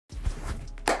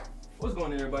What's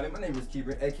going on, everybody? My name is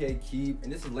Keeper, aka Keep,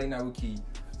 and this is Late Night with Keep.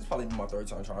 This is probably my third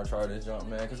time trying to try this jump,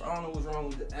 man, because I don't know what's wrong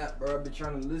with the app, bro. I've been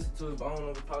trying to listen to it, but I don't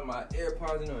know if it's probably my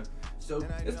AirPods and nothing. So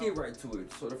let's get right to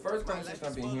it. So the first conversation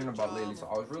I've been hearing about lately, so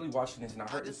I was really watching this, and I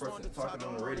heard this person talking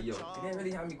on the radio. It didn't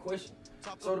really have me question.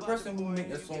 So the person who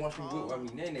made that song,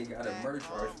 then they got a murder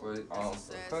charge for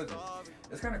cousin.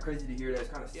 It's kind of crazy to hear that. It's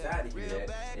kind of sad to hear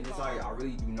that, and it's like I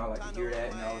really do not like to hear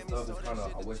that and all that stuff. It's kind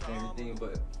of I wish everything,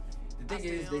 but the thing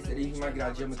is, they said he might get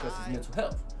out of jail because of his mental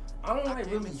health. I don't like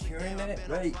really hearing that,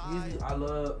 right? Usually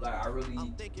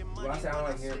when I say I don't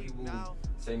like hearing people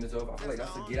say mental health, I feel like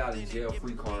that's a get out of jail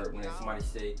free card when somebody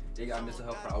say they got mental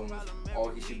health problems,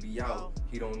 or he should be out,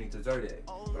 he don't need to deserve that.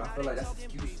 But I feel like that's an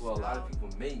excuse for a lot of people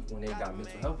make when they got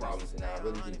mental health problems, and I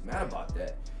really get mad about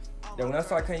that. Then when I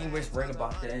saw Kanye West ranting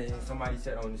about that, and somebody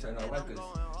said on this, no, like,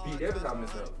 cause Pete Davidson got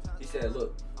mental health. He said,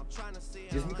 look,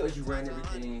 just because you ran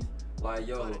everything, like,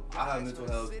 yo, I have mental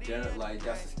health, then, like,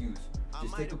 that's excuse.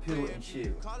 Just take a pill and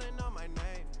chill.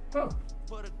 Huh.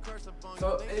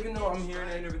 So, even though I'm hearing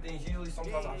that and everything, usually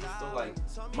sometimes I just feel like,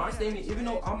 my statement, even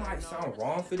though I might sound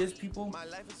wrong for this people,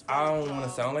 I don't want to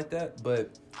sound like that,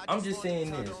 but I'm just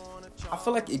saying this. I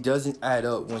feel like it doesn't add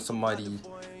up when somebody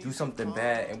do something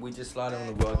bad and we just slide on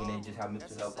the rug and they just have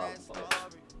mental health problems. Like,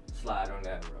 slide on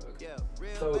that rug.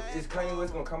 So, is Kanye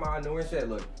West gonna come out of nowhere and say,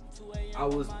 look,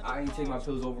 I ain't take my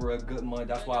pills over a good month,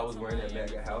 that's why I was wearing that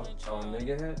MAGA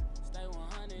hat?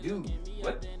 Dude,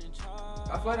 what?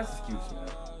 I feel like that's an excuse, man.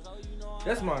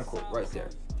 That's my quote right there.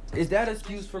 Is that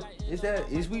excuse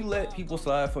is we let people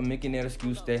slide for making that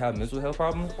excuse they have mental health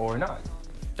problems or not?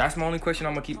 That's my only question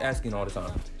I'm gonna keep asking all the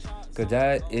time. Cause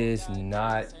that is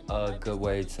not a good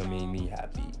way to make me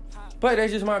happy. But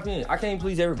that's just my opinion. I can't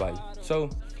please everybody. So,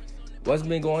 what's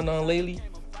been going on lately?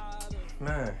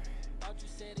 Man,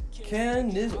 can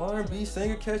this R&B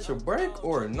singer catch a break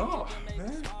or not,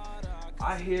 man?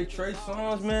 I hear Trey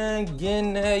Songz, man,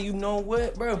 getting that, you know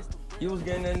what, bro? He was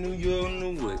getting that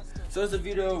new what. So it's a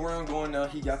video where I'm going now.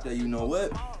 He got that, you know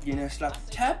what? Getting that sloppy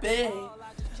tapping.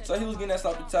 So he was getting that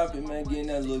sloppy tapping, man, getting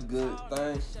that little good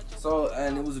thing. So,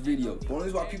 and it was a video. The only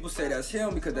reason why people say that's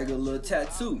him because they got a little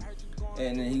tattoo.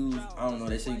 And then he was, I don't know,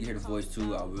 they say you can hear the voice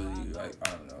too. I don't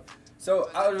know. So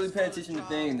I was really paying attention to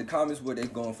things in the comments where they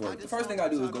going for it. The first thing I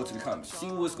do is go to the comments,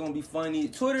 see what's gonna be funny.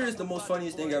 Twitter is the most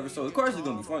funniest thing ever, so of course it's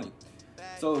gonna be funny.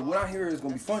 So what I hear is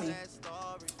gonna be funny.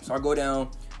 So I go down,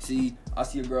 I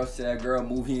see a girl say, girl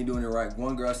move, he ain't doing it right.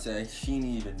 One girl said she ain't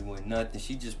even doing nothing,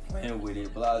 she just playing with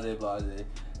it, blase.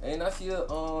 And I see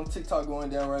a TikTok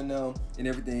going down right now and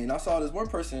everything. And I saw this one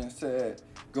person said,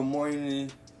 good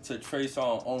morning to Trey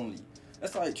Songz only.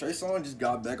 That's like Trey Songz just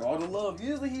got back all the love.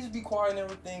 Usually he just be quiet and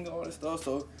everything, all this stuff.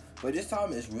 So, but this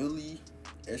time it's really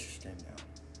interesting now.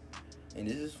 And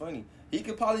this is funny. He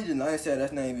could probably deny and say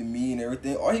that's not even me and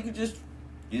everything, or he could just,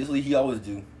 usually he always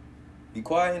do, be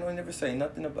quiet and don't never say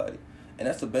nothing about it. And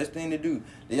that's the best thing to do.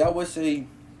 They always say,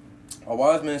 a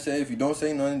wise man say, if you don't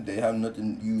say nothing, they have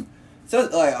nothing. So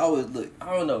like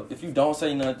I don't know. If you don't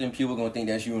say nothing, people gonna think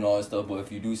that's you and all that stuff. But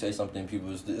if you do say something,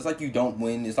 it's like you don't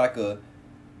win. It's like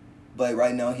but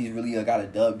right now he's really got a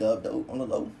dub on the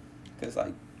low, cause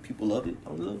like people love it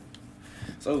on the low.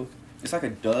 So it's like a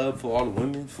dub for all the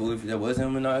women. For if that was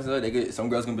him and all that stuff, some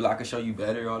girls gonna be like, I can show you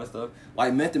better, all that stuff.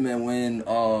 Like Method Man when I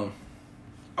don't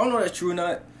know if that's true or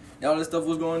not. All that stuff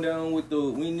was going down with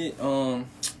the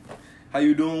how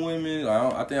you doing, women? I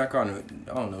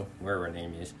don't know where her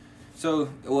name is. So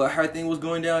her thing was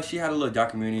going down. She had a little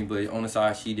documentary, but on the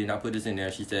side she did not put this in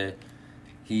there. She said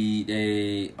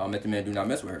Method Man do not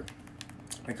mess with her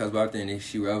because about then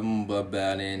she rubbed him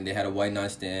bad and they had a white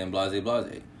nightstand,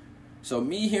 blase. So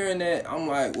me hearing that, I'm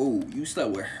like, whoa, you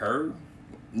slept with her?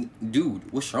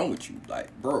 Dude, what's wrong with you? Like,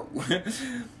 bro.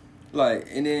 Like,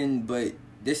 and then, but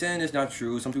they're saying it's not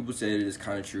true. Some people say it is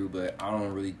kind of true, but I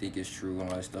don't really think it's true and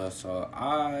all that stuff. So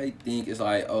I think it's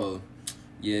like, oh,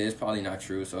 yeah, it's probably not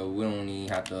true. So we don't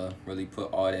even have to really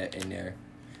put all that in there.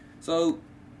 So,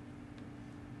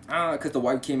 because the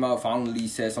wife came out, finally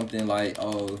said something like,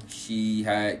 oh, she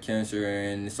had cancer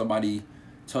and somebody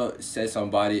said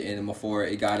somebody, and before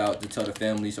it got out to tell the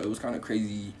family, so it was kind of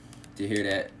crazy to hear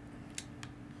that.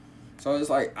 So it's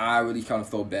like I really kind of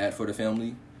felt bad for the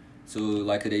family, so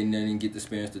like they didn't get the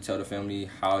experience to tell the family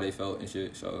how they felt and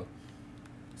shit. So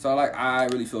like I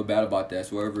really feel bad about that.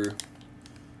 So whoever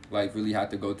like really had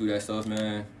to go through that stuff,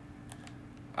 man,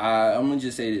 I'm gonna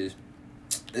just say this: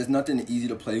 it's nothing easy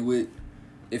to play with.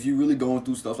 If you really going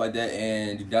through stuff like that,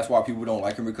 and that's why people don't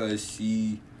like her, because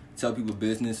she tell people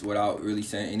business without really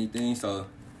saying anything. So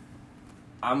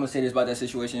I'm gonna say this about that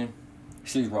situation: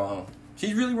 she's wrong.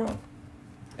 She's really wrong.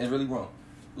 It's really wrong.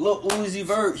 Lil Uzi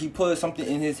Vert, he put something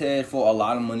in his head for a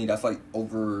lot of money. That's like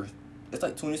over, it's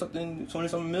like 20 something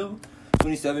mil,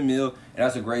 27 mil, and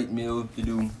that's a great meal to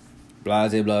do.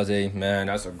 Blase, man,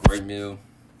 that's a great meal.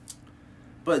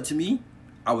 But to me,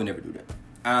 I would never do that.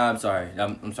 I'm sorry,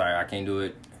 I can't do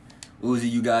it. Uzi,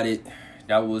 you got it.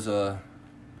 That was a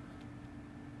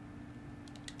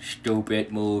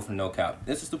stupid move, no cap.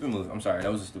 It's a stupid move. I'm sorry,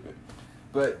 that was a stupid.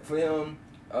 But for him,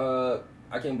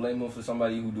 I can't blame him for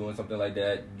somebody who doing something like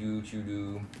that. Do what you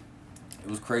do. It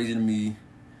was crazy to me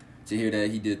to hear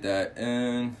that he did that.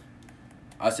 And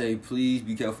I say, please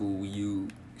be careful when you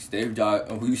stave dive.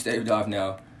 When you stave dive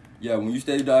now. Yeah, when you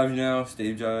stave dive now,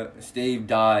 stave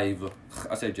dive.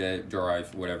 I said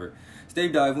drive, whatever.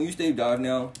 Stave dive. When you stave dive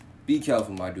now, be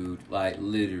careful, my dude. Like,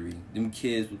 literally. Them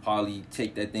kids would probably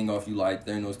take that thing off you like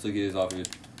Thanos took his off you.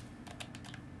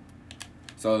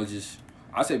 So just,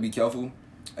 I say be careful.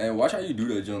 And watch how you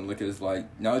do that jump, because like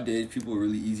nowadays people are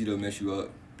really easy to mess you up.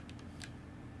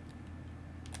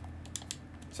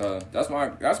 So that's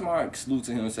my salute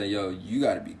to him. Say, yo, you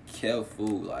gotta be careful,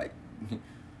 like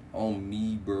on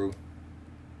me, bro.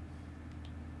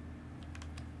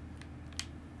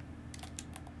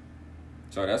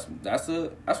 So that's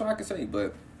what I can say.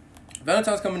 But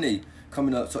Valentine's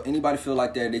coming up. So anybody feel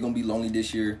like that they're gonna be lonely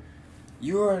this year?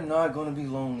 You are not gonna be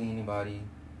lonely, anybody.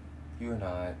 You're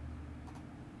not.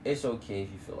 It's okay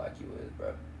if you feel like you is,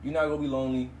 bro. You're not gonna be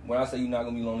lonely. When I say you're not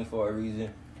gonna be lonely for a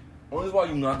reason, only why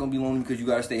you're not gonna be lonely because you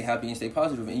gotta stay happy and stay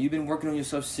positive. And you've been working on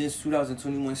yourself since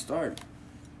 2021 started.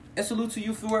 And salute to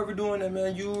you for whoever doing that,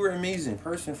 man. You were an amazing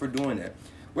person for doing that.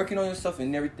 Working on yourself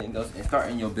and everything else and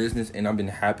starting your business. And I've been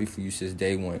happy for you since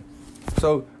day one.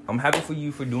 So I'm happy for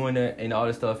you for doing that and all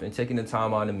this stuff and taking the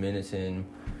time out of minutes and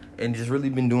just really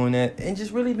been doing that and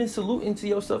just really been saluting to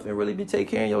yourself and really been taking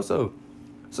care of yourself.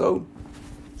 So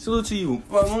salute to you.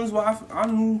 For as long as I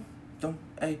knew,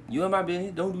 hey, you in my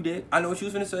business, don't do that. I know what you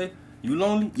was finna say. You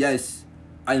lonely? Yes,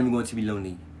 I am going to be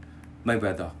lonely, my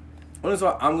brother. Honestly,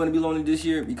 I'm going to be lonely this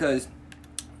year because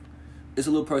it's a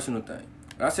little personal thing.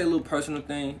 And I say a little personal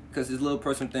thing because it's a little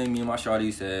personal thing me and my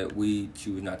shawty said we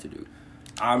choose not to do.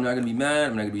 I'm not going to be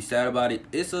mad. I'm not going to be sad about it.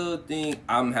 It's a thing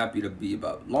I'm happy to be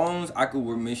about. Long as I could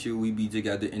make sure we be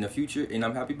together in the future and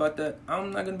I'm happy about that,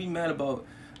 I'm not going to be mad about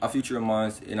a future of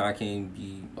mine and I can't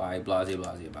be like blase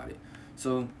about it.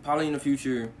 So probably in the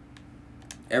future,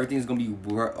 everything's going to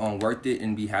be worth it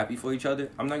and be happy for each other.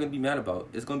 I'm not going to be mad about.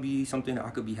 It's going to be something I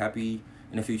could be happy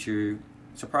in the future.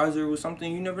 Surprise her with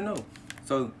something you never know.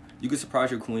 So you could surprise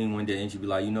your queen one day and she'd be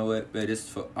like, you know what, but this is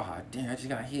for, damn, I just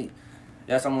got hit.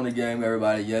 Yes, I'm on the game,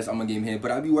 everybody. Yes, I'm on game hit, but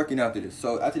I'll be working after this.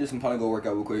 So after this, I'm probably going to work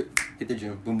out real quick. Hit the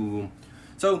gym. Boom, boom, boom.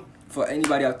 So for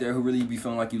anybody out there who really be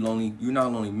feeling like you're lonely, you're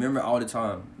not lonely. Remember all the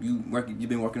time, you've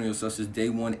been working on yourself since day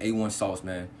one, A1 sauce,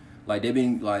 man. Like, they've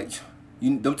been, like,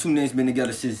 them two names been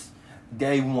together since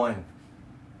day one.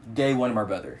 Day one, my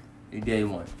brother. Day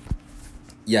one.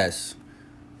 Yes.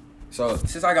 So,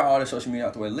 since I got all the social media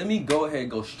out the way, let me go ahead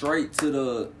and go straight to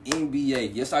the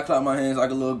NBA. Yes, I clap my hands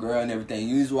like a little girl and everything.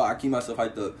 Usually why I keep myself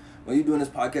hyped up. When you're doing this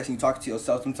podcast and you talking to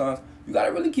yourself sometimes, you got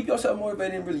to really keep yourself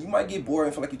motivated and really, you might get bored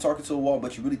and feel like you're talking to a wall,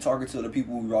 but you're really talking to the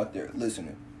people who are out there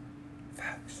listening.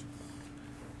 Facts.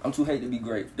 I'm too hate to be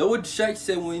great. Though what Shaq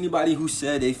said when anybody who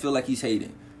said they feel like he's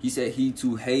hating. He said he's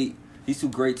too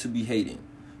great to be hating.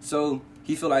 So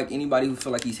he feel like anybody who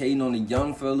feel like he's hating on the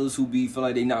young fellas who feel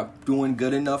like they not doing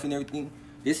good enough and everything.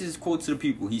 This is quote to the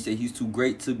people. He said he's too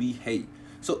great to be hate.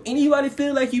 So anybody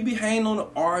feel like you be hating on the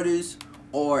artist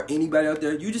or anybody out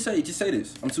there, you just say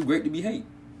this. I'm too great to be hate.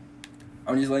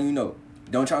 I'm just letting you know.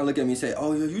 Don't try to look at me and say,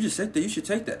 oh, you just said that. You should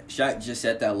take that. Shaq just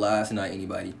said that last night,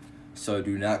 anybody. So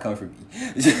do not come for me.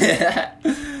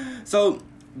 So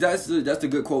that's the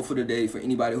good quote for the day for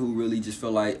anybody who really just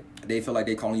feel like they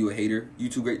calling you a hater. You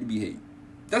too great to be hate.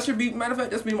 That should be, matter of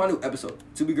fact, that's be my new episode.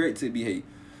 Too be great to be hate.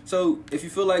 So if you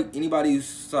feel like anybody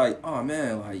who's like, oh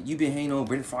man, like you been hating on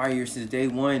Brent Fire since day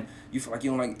one, you feel like you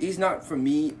don't like, he's not for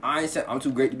me. I ain't said I'm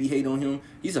too great to be hate on him.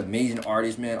 He's an amazing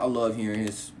artist, man. I love hearing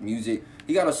his music.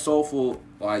 He got a soulful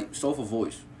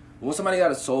voice. When somebody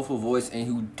got a soulful voice and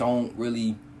who don't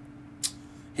really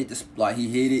hit the, like he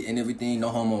hit it and everything, no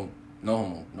homo.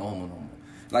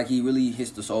 Like he really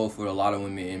hits the soul for a lot of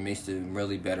women and makes it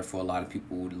really better for a lot of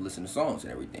people to listen to songs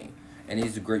and everything. And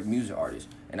he's a great music artist,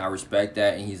 and I respect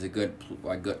that. And he's a good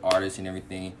artist and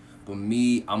everything. But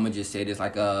me, I'ma just say this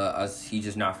he's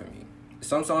just not for me.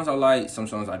 Some songs I like, some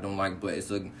songs I don't like. But it's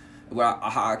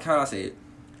I kind of say it.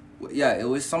 Yeah, it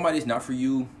was somebody's not for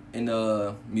you in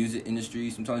the music industry.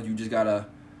 Sometimes you just gotta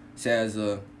say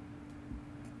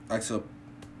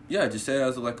just say it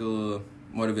as a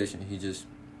motivation. It's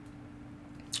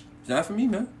not for me,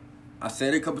 man. I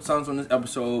said it a couple times on this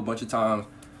episode, a bunch of times,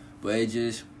 but it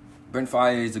just, Brent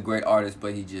Faiyaz is a great artist,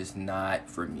 but he just not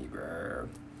for me, bro.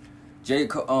 J.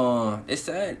 Cole, it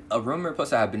said a rumor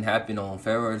plus that had been happening on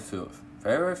February 5th.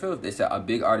 February 5th, they said a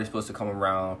big artist supposed to come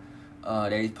around.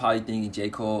 They probably thinking J.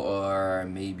 Cole or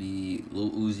maybe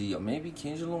Lil Uzi or maybe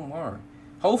Kendrick Lamar.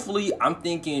 Hopefully, I'm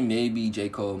thinking maybe J.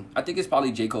 Cole. I think it's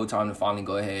probably J. Cole time to finally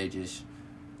go ahead and just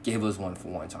give us one for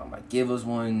one time. Like, give us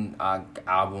one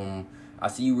album. I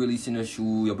see you releasing a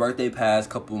shoe. Your birthday passed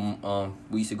a couple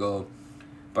weeks ago.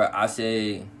 But I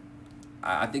say,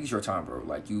 I think it's your time, bro.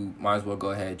 Like, you might as well go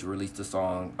ahead to release the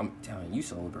song. I'm telling you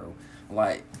so, bro.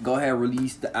 Like, go ahead,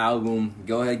 release the album.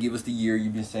 Go ahead, give us the year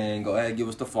you've been saying. Go ahead, give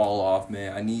us the fall off,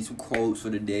 man. I need some quotes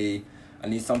for the day. I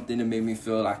need something to make me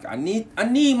feel like I need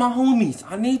my homies.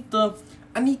 I need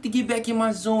to get back in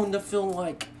my zone to feel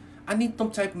like I need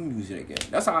some type of music again.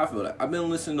 That's how I feel like. I've been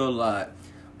listening to a lot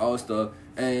of stuff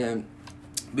and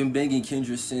been banging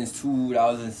Kendrick since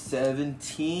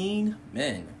 2017.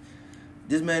 Man,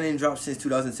 this man ain't dropped since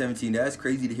 2017. That's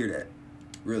crazy to hear that.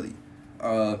 Really.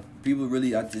 People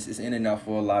really, it's in and out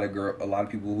for a lot of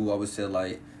people who always said,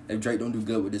 like, if Drake don't do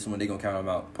good with this one, they gonna count him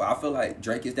out. But I feel like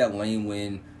Drake is that lane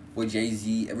when with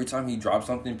Jay-Z, every time he drops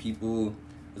something, people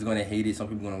is gonna hate it, some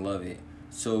people gonna love it.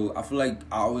 So I feel like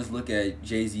I always look at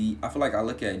Jay-Z, I feel like I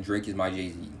look at Drake as my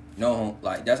Jay-Z. No,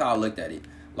 like, that's how I looked at it.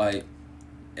 Like,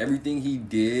 everything he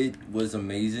did was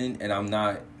amazing, and I'm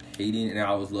not hating, and I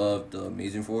always loved the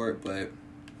amazing for it, but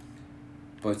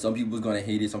some people's gonna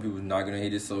hate it, some people's not gonna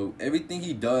hate it. So everything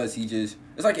he does, it's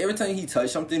like every time he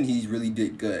touched something, he really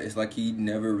did good. It's like he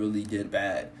never really did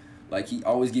bad. Like, he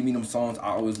always give me them songs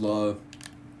I always love.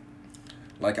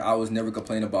 Like, I was never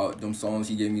complaining about them songs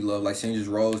he gave me love. Like, Strangers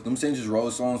Rose. Them Strangers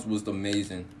Rose songs was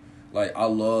amazing. Like, I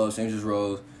love Strangers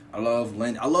Rose. I love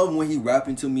when he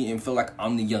rapping to me and feel like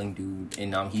I'm the young dude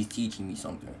and he's teaching me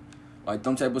something. Like,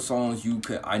 them type of songs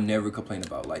I never complain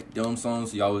about. Like, them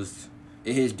songs, it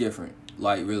hits different.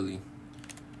 Like, really.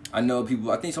 I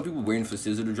think some people waiting for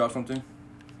SZA to drop something.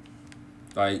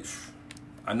 Like,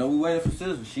 I know we waiting for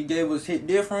SZA. She gave us Hit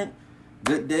Different,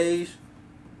 Good Days.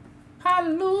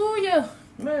 Hallelujah.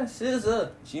 Man,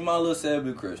 SZA. She my little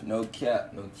celebrity crush. No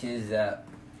cap, no kids out.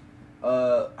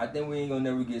 I think we ain't gonna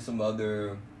never get some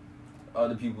other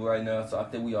people right now. So I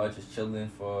think we are just chilling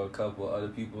for a couple other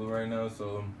people right now.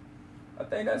 So I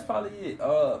think that's probably it.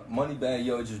 Moneybagg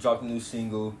Yo just dropped a new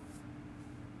single.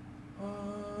 I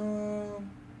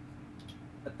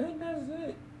think that's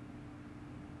it.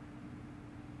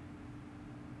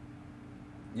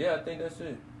 Yeah, I think that's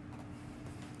it.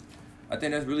 I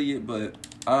think that's really it, but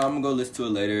I'm gonna go listen to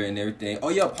it later and everything. Oh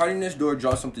yeah, Party Next Door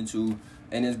dropped something too,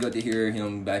 and it's good to hear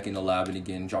him back in the lab and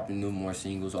again, dropping more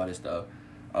singles, all this stuff.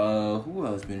 Who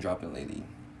else been dropping lately?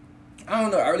 I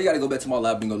don't know. I really gotta go back to my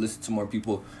lab and go listen to more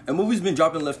people. And movies been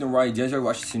dropping left and right. Denzel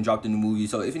Washington dropped a new movie,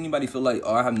 so if anybody feel like,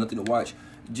 I have nothing to watch,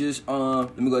 just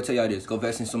let me go tell y'all this. Go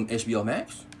invest in some HBO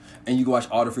Max, and you can watch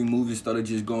all the free movies instead of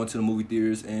just going to the movie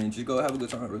theaters and just go have a good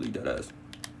time. Really deadass.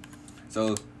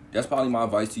 So that's probably my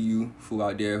advice to you, who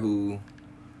out there who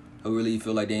really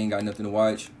feel like they ain't got nothing to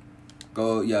watch.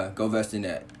 Go invest in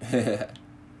that.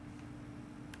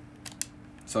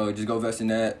 So just go invest in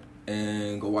that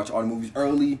and go watch all the movies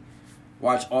early.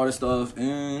 Watch all the stuff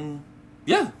and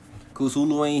yeah. Cause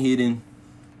Hulu ain't hidden.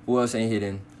 Who else ain't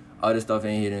hidden? All this stuff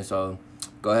ain't hidden. So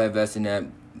go ahead, invest in that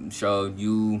show.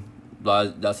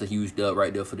 That's a huge dub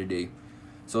right there for the day.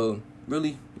 So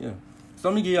really, yeah. So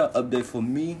let me give y'all an update for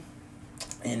me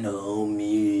and the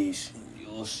homies.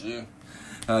 You'll see.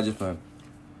 Just fun.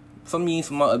 For me,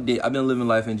 for my update, I've been living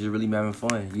life and just really having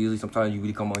fun. Usually, sometimes you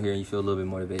really come on here and you feel a little bit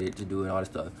motivated to do it and all this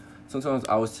stuff. Sometimes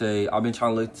I would say I've been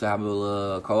trying to look to have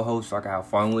a co-host so I can have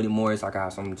fun with it more, so I can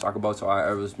have something to talk about. So I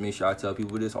always make sure I tell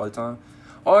people this all the time.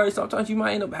 Or sometimes you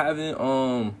might end up having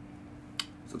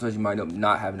sometimes you might end up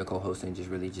not having a co-host and just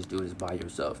really just do this by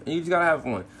yourself. And you just gotta have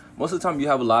fun. Most of the time you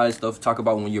have a lot of stuff to talk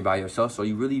about when you're by yourself, so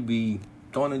you really be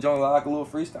throwing the joint like a little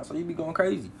freestyle, so you be going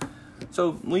crazy.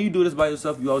 So when you do this by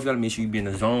yourself, you always gotta make sure you be in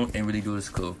the zone and really do this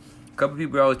cool. A couple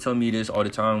people always tell me this all the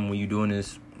time when you're doing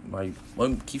this, like,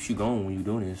 what keeps you going when you're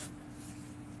doing this?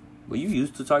 Well, you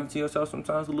used to talking to yourself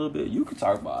sometimes a little bit. You can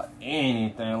talk about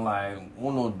anything like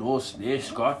uno, dos, tres,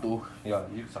 cuatro. Yeah,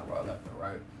 you can talk about left and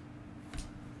right.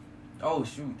 Oh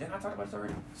shoot, didn't I talk about this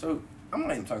already? So I'm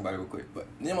not even talking about it real quick, but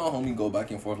then my homie go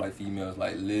back and forth like females,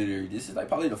 like literally. This is like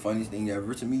probably the funniest thing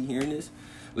ever to me hearing this.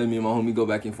 Let me and my homie go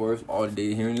back and forth all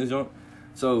day hearing this junk.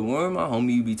 So when my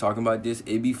homie be talking about this,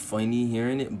 it be funny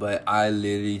hearing it, but I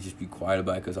literally just be quiet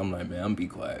about it because I'm like, man, I'm be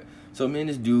quiet. So man,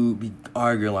 this dude be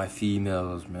arguing like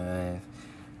females, man.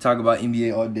 talk about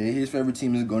NBA all day. His favorite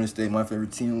team is Golden State. My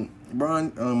favorite team,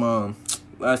 LeBron.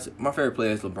 My favorite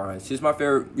player is LeBron. He's my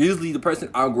favorite. Usually the person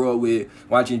I grew up with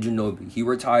watching Ginobili. He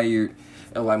retired.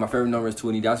 And like my favorite number is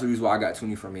 20. That's the reason why I got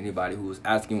 20 from anybody who was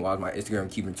asking why my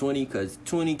Instagram keeping 20. Because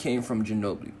 20 came from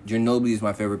Ginobili. Ginobili is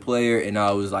my favorite player. And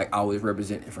I was like always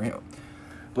representing for him.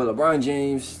 But LeBron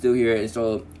James still here. And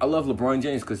so I love LeBron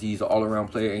James because he's an all-around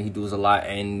player. And he does a lot.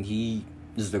 And he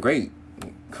is the great.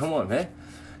 Come on, man.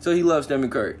 So he loves Stephen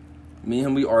Curry. Me and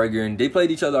him, we arguing. They played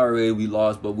each other already. We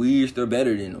lost, but we're still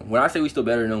better than them. When I say we still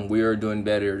better than them, we're doing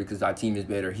better because our team is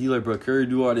better. He like, bro, Curry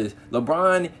do all this.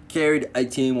 LeBron carried a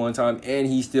team one time, and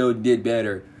he still did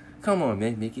better. Come on,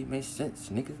 man. Make it make sense,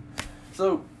 nigga.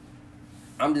 So,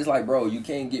 I'm just like, bro, you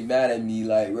can't get mad at me.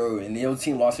 Like, bro, and the other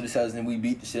team lost to the Celtics, and we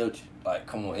beat the Celtics. Like,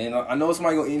 come on. And I know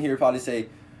somebody go in here probably say,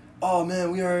 oh,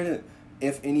 man, we heard it.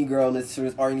 If any girl listens to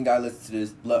this or any guy listens to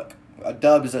this, look, a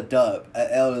dub is a dub.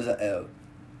 A L is a L.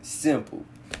 Simple.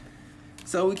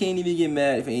 So we can't even get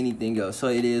mad for anything else. So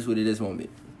it is what it is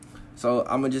moment. So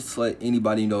I'm going to just let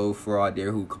anybody know for out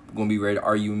there who going to be ready to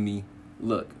argue with me.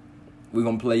 Look, we're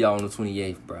going to play y'all on the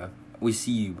 28th, bro. We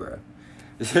see you, bro.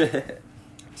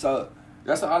 So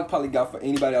that's all I probably got for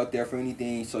anybody out there for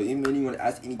anything. So if anyone want to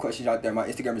ask any questions out there, my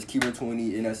Instagram is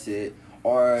Keeburn20 and that's it.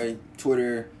 Or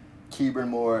Twitter,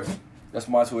 Keeburn That's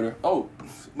my Twitter. Oh,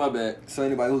 my bad. So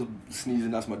anybody who's sneezing,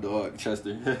 that's my dog,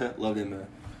 Chester. Love him, man.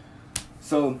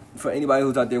 So for anybody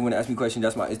who's out there want to ask me questions,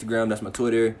 that's my Instagram, that's my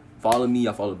Twitter. Follow me,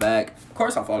 I follow back. Of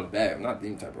course I follow back. I'm not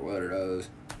any type of one of those.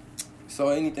 So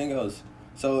anything else.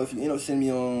 So if you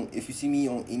if you see me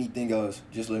on anything else,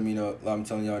 just let me know. I'm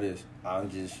telling y'all this. I'm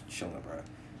just chilling, bro.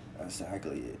 That's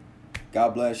exactly it.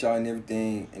 God bless y'all and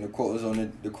everything. And the quote is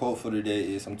on the quote for the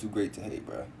day is I'm too great to hate,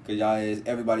 bro. Cause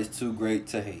everybody's too great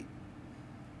to hate.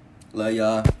 Love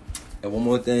y'all. And one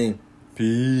more thing.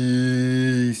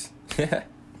 Peace.